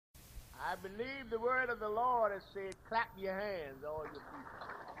I believe the word of the Lord has said, clap your hands, all your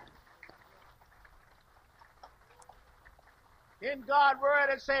people. In God's word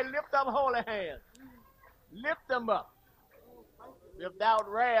it said, lift up holy hands. Lift them up.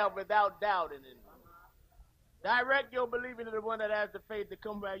 Without wrath, without doubting. And direct your believing to the one that has the faith to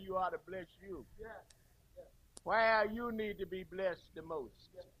come where you are to bless you. Where you need to be blessed the most.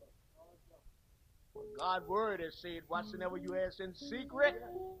 God's word has said, whatsoever you ask in secret,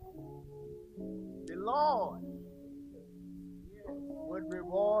 the Lord would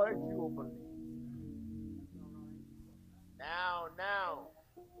reward you openly. Now,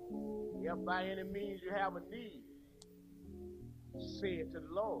 if by any means you have a need, say it to the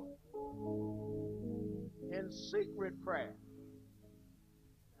Lord. In secret prayer,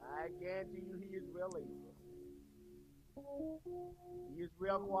 I guarantee you he is well able. He is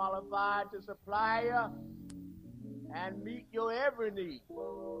well qualified to supply you and meet your every need.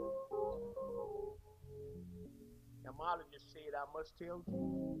 Now, Marlon just said, I must tell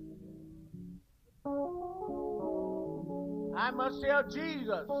Jesus. I must tell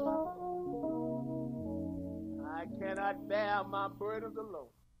Jesus. I cannot bear my burdens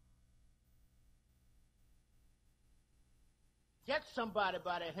alone. Get somebody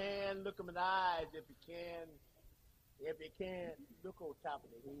by the hand, look them in the eyes if you can. If you can't, look on top of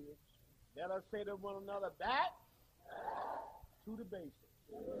the head. Let us say to one another, back to the basics.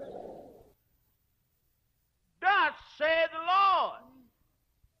 Thus said the Lord,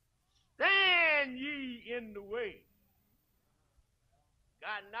 stand ye in the way.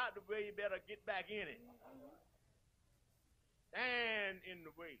 God, not the way, you better get back in it. Stand in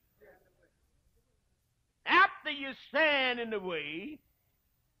the way. After you stand in the way,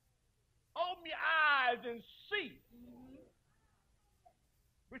 open your eyes and see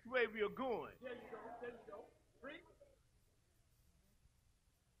which way we are going. There you go. Preach.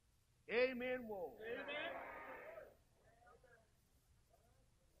 Amen. Whoa. Amen.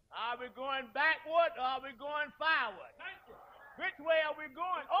 Are we going backward or are we going forward? Which way are we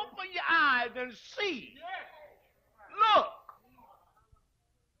going? Open your eyes and see. Look.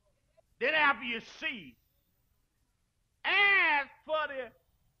 Then after you see, ask for the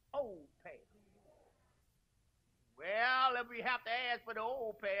old path. Well, if we have to ask for the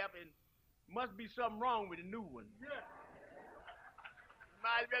old path, it must be something wrong with the new one. You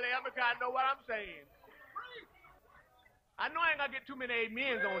might really help me because I know what I'm saying. I know I ain't going to get too many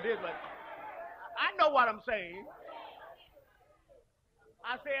amens on this, but I know what I'm saying.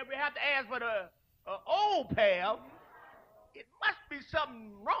 I say if we have to ask for the old path, it must be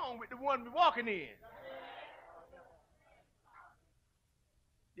something wrong with the one we're walking in.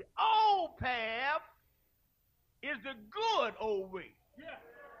 The old path is the good old way.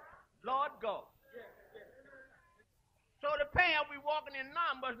 Lord God. So the path we're walking in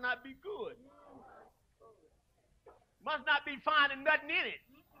now must not be good. Must not be finding nothing in it.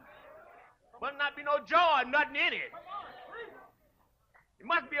 Must not be no joy, nothing in it. It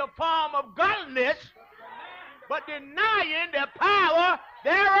must be a form of godliness, but denying the power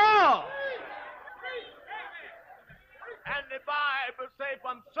thereof. And the Bible says,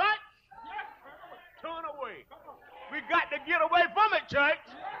 from such, turn away. We got to get away from it, church.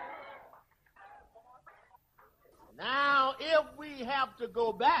 Now, if we have to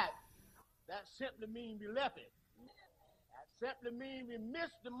go back, that simply means we left it. That simply means we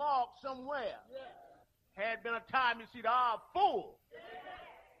missed the mark somewhere. Had been a time, you see, the hour full.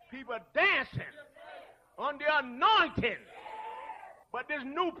 People dancing on the anointing. But this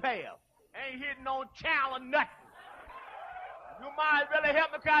new path ain't hitting on channel or nothing. You might really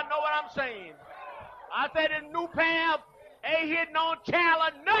help me because I know what I'm saying. I said this new path ain't hitting on channel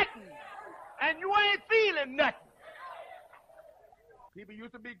or nothing. And you ain't feeling nothing. People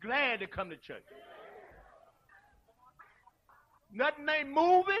used to be glad to come to church. Nothing ain't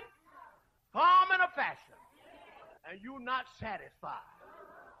moving, form, and a fashion. And you're not satisfied.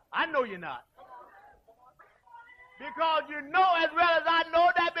 I know you're not. Because you know as well as I know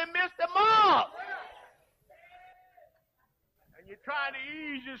that we missed the mark. And you're trying to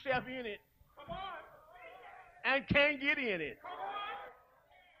ease yourself in it. And can't get in it.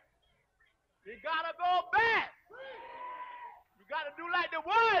 You got to go back. You got to do like the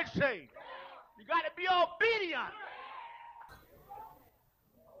word say. You got to be obedient.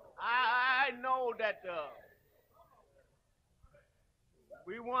 I know that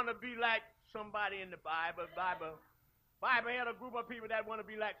we want to be like somebody in the Bible. Bible had a group of people that want to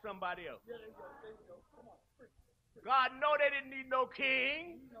be like somebody else. God know they didn't need no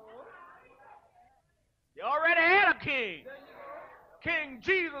king. They already had a king. King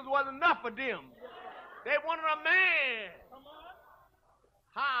Jesus was enough for them. They wanted a man.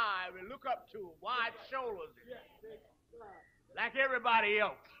 Hallelujah. look up to, wide shoulders, like everybody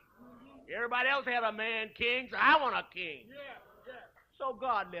else. Everybody else had a man king, so I want a king. So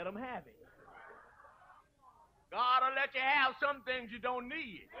God let them have it. God will let you have some things you don't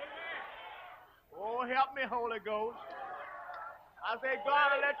need. Oh, help me, Holy Ghost. I say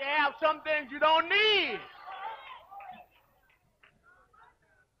God will let you have some things you don't need.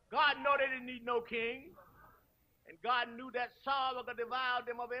 God know they didn't need no king. And God knew that Saul was going to devour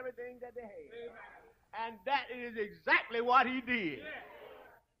them of everything that they had. And that is exactly what he did.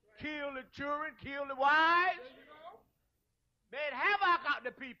 Killed the children, killed the wives, made havoc out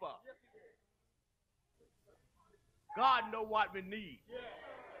the people. God know what we need.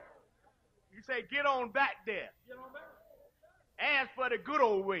 You say, get on back there. Ask for the good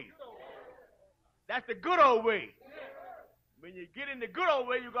old way. That's the good old way. When you get in the good old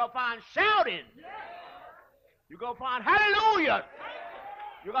way, you're going to find shouting. You're going to find hallelujah.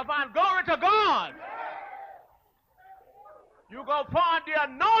 You're going to find glory to God. You're going to find the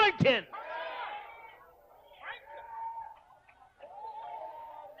anointing.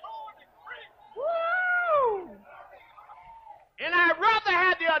 Woo! And I'd rather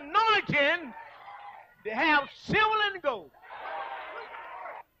have the anointing than have silver and gold.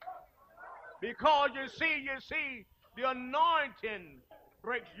 Because you see, the anointing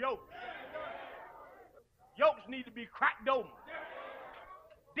breaks yokes. Yokes need to be cracked open.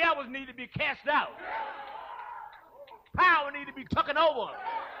 Devils need to be cast out. Power need to be taken over.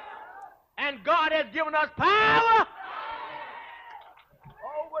 And God has given us power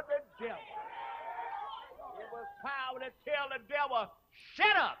over the devil. It was power to tell the devil,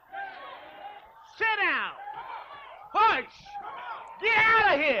 shut up, sit down, hush, get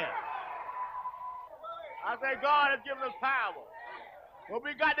out of here. I say God has given us power. But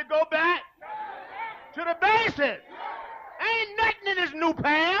we got to go back to the basics. Ain't nothing in this new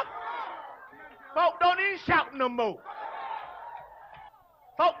path. Folk don't even shout no more.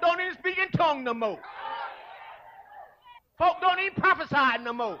 Folk don't even speak in tongues no more. Folk don't even prophesy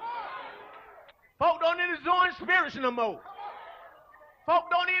no more. Folk don't even join spirits no more. Folk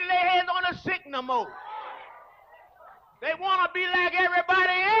don't even lay hands on the sick no more. They want to be like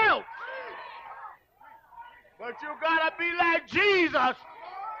everybody else. But you got to be like Jesus.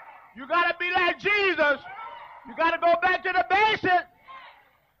 You got to be like Jesus. You got to go back to the basics.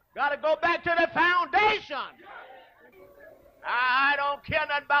 Got to go back to the foundation. I don't care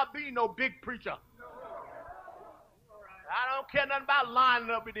nothing about being no big preacher. I don't care nothing about lining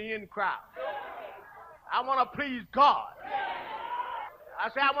up with the in crowd. I want to please God. I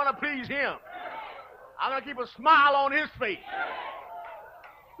say I want to please him. I want to keep a smile on his face.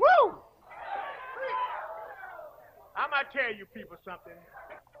 Woo! I'm going to tell you people something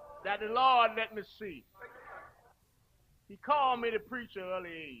that the Lord let me see. He called me to preach at an early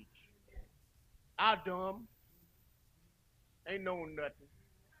age. I dumb. Ain't known nothing.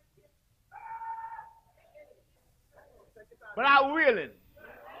 But I willing.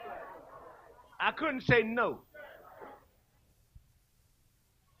 I couldn't say no.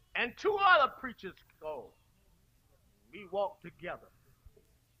 And two other preachers called. We walked together.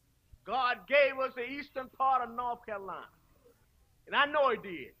 God gave us the eastern part of North Carolina. And I know he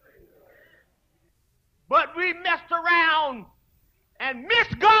did. But we messed around and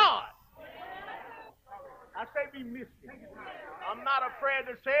missed God. I say we missed him. I'm not afraid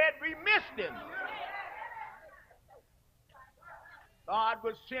to say it. We missed him. God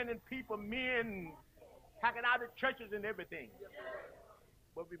was sending people, men, packing out the churches and everything.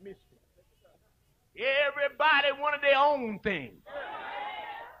 But we missed him. Everybody wanted their own thing.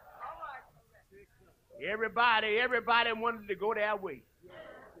 Everybody wanted to go their way.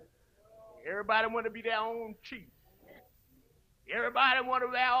 Everybody wanted to be their own chief. Everybody wanted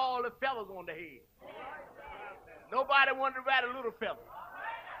to wear all the feathers on the head. Nobody wanted to wear the little feather.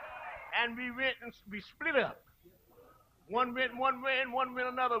 And we went and we split up. One went one way and one went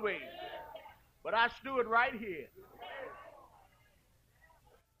another way. But I stood right here.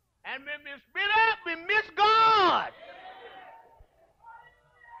 And when we split up, we missed God.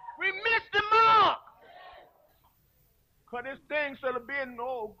 We missed the mark. Because this thing should have been,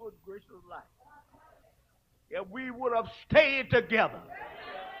 oh, good gracious life. If we would have stayed together.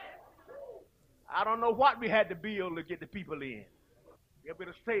 I don't know what we had to build to get the people in. If we'd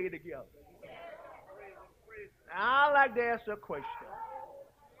have stayed together. Now, I'd like to ask a question.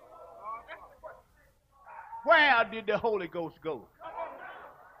 Where did the Holy Ghost go?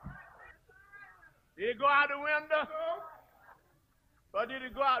 Did it go out the window? Or did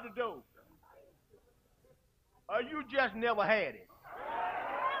it go out the door? Or you just never had it?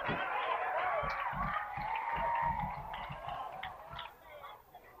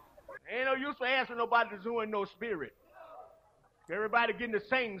 Ain't no use for asking nobody to join no spirit. Everybody getting the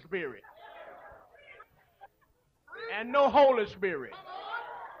same spirit. And no Holy Spirit.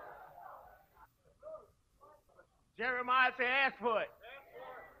 Jeremiah said, ask for it.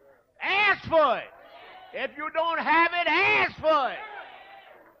 Ask for it. If you don't have it, ask for it.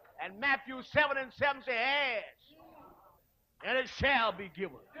 And Matthew 7:7 says, ask, and it shall be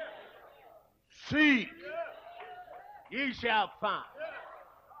given. Seek, ye shall find.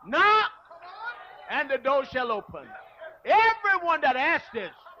 Knock, and the door shall open. Everyone that asks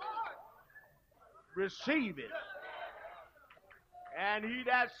this, receive it. And he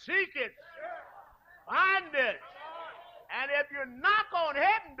that seeketh, find it. And if you knock on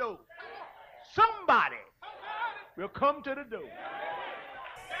heaven door, somebody will come to the door.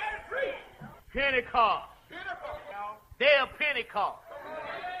 Pentecost. Day of Pentecost.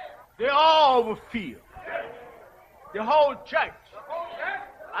 They all were filled. The whole church.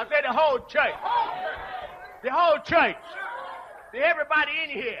 I said the whole church. The whole church. Everybody in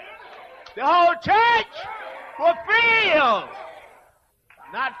here. The whole church was filled.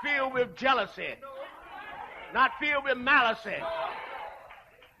 Not filled with jealousy. Not filled with malice.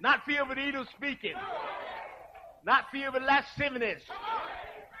 Not filled with evil speaking. Not filled with lasciviousness.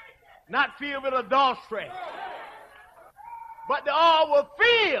 Not filled with adultery. But they all were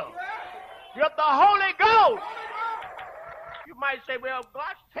filled with the Holy Ghost. You might say, well,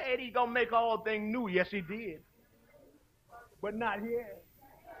 God said he's going to make all things new. Yes, he did. But not here.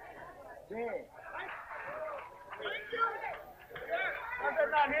 There. I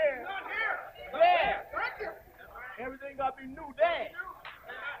said not here. There. Everything got to be new there.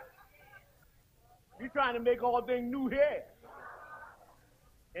 We're trying to make all things new here.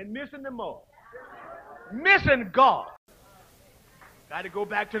 And missing them all. Missing God. Got to go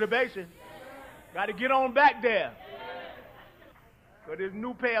back to the basics. Got to get on back there. Because this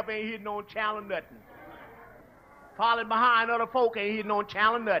new path ain't hitting on challenge nothing. Following behind other folk ain't hitting on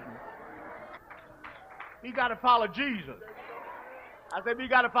challenge nothing. We got to follow Jesus. I said we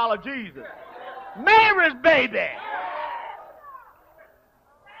got to follow Jesus. Mary's baby.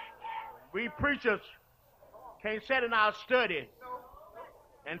 We preachers can't sit in our study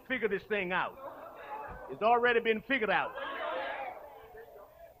and figure this thing out. It's already been figured out.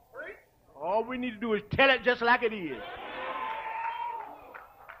 All we need to do is tell it just like it is.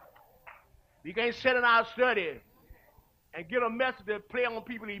 We can't sit in our study and get a message that play on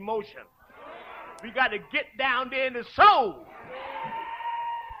people's emotion. We got to get down there in the soul.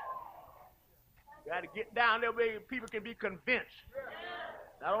 We got to get down there where people can be convinced.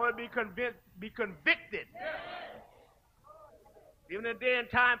 Not only be convinced, be convicted. Even in the day and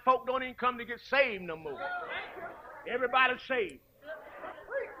time, folk don't even come to get saved no more. Everybody's saved.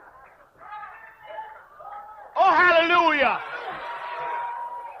 Oh, hallelujah.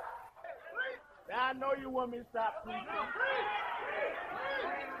 Now, I know you want me to stop preaching.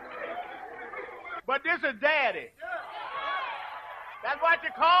 But this is Daddy. That's what you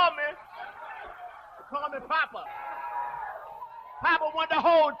call me. You call me Papa. Papa want the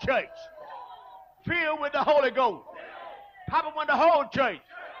whole church filled with the Holy Ghost. Papa want the whole church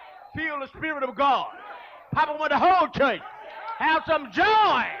filled with the Spirit of God. Papa want the whole church have some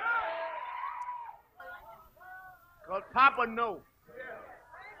joy. Because Papa knows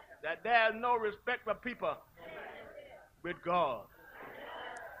that there's no respect for people with God.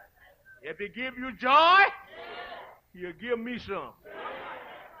 If he give you joy, he'll give me some.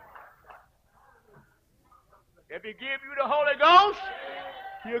 If he give you the Holy Ghost,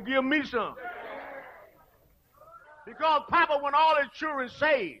 he'll give me some. Because Papa want all his children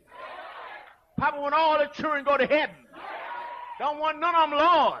saved. Papa want all his children go to heaven. Don't want none of them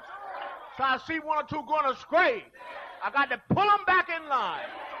lost. So I see one or two going astray. I got to pull them back in line.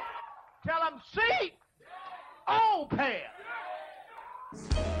 Tell them, seek, oh, pair.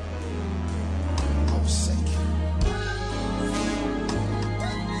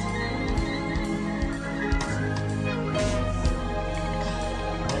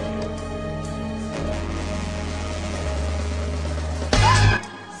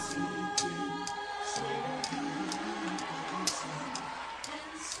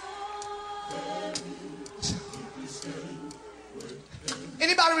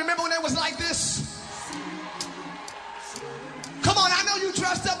 Anybody remember when it was like this? Come on, I know you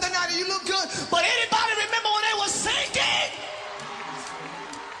dressed up that night and you look good, but anybody remember when they was singing?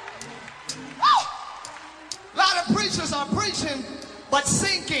 Woo! A lot of preachers are preaching, but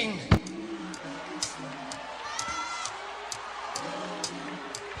sinking.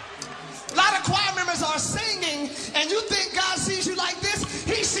 A lot of choir members are singing, and you think God sees you like this?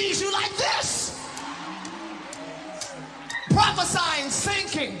 He sees you like this. Prophesying,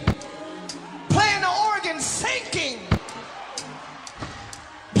 sinking.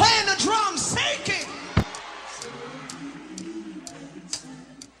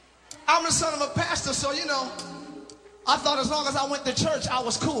 the son of a pastor, so I thought as long as I went to church, I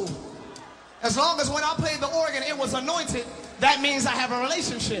was cool. As long as when I played the organ, it was anointed, that means I have a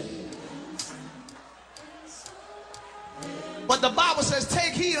relationship. But the Bible says,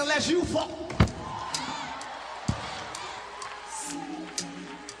 take heed unless you fall.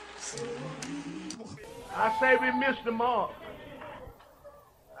 I say we missed the mark.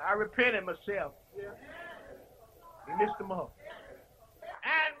 I repented myself. We missed the mark.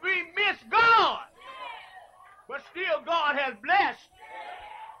 And we missed God. But still God has blessed.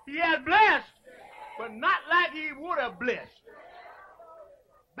 He has blessed, but not like he would have blessed.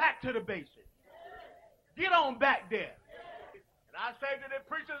 Back to the basics. Get on back there. And I say to the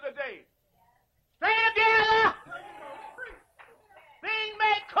preachers today, stay together. Things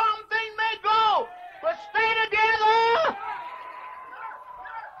may come, things may go, but stay together.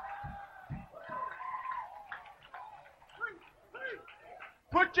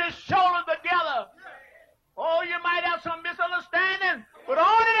 Put your shoulders together. Oh, you might have some misunderstanding, but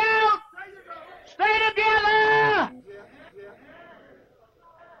on it out. Stay together.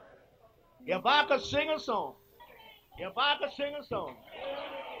 If I could sing a song, it would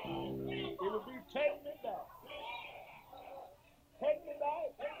be Take Me Back. Take me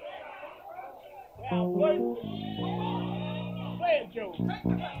back. Now play it, Joe.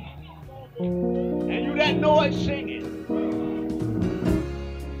 And you that know it, sing it.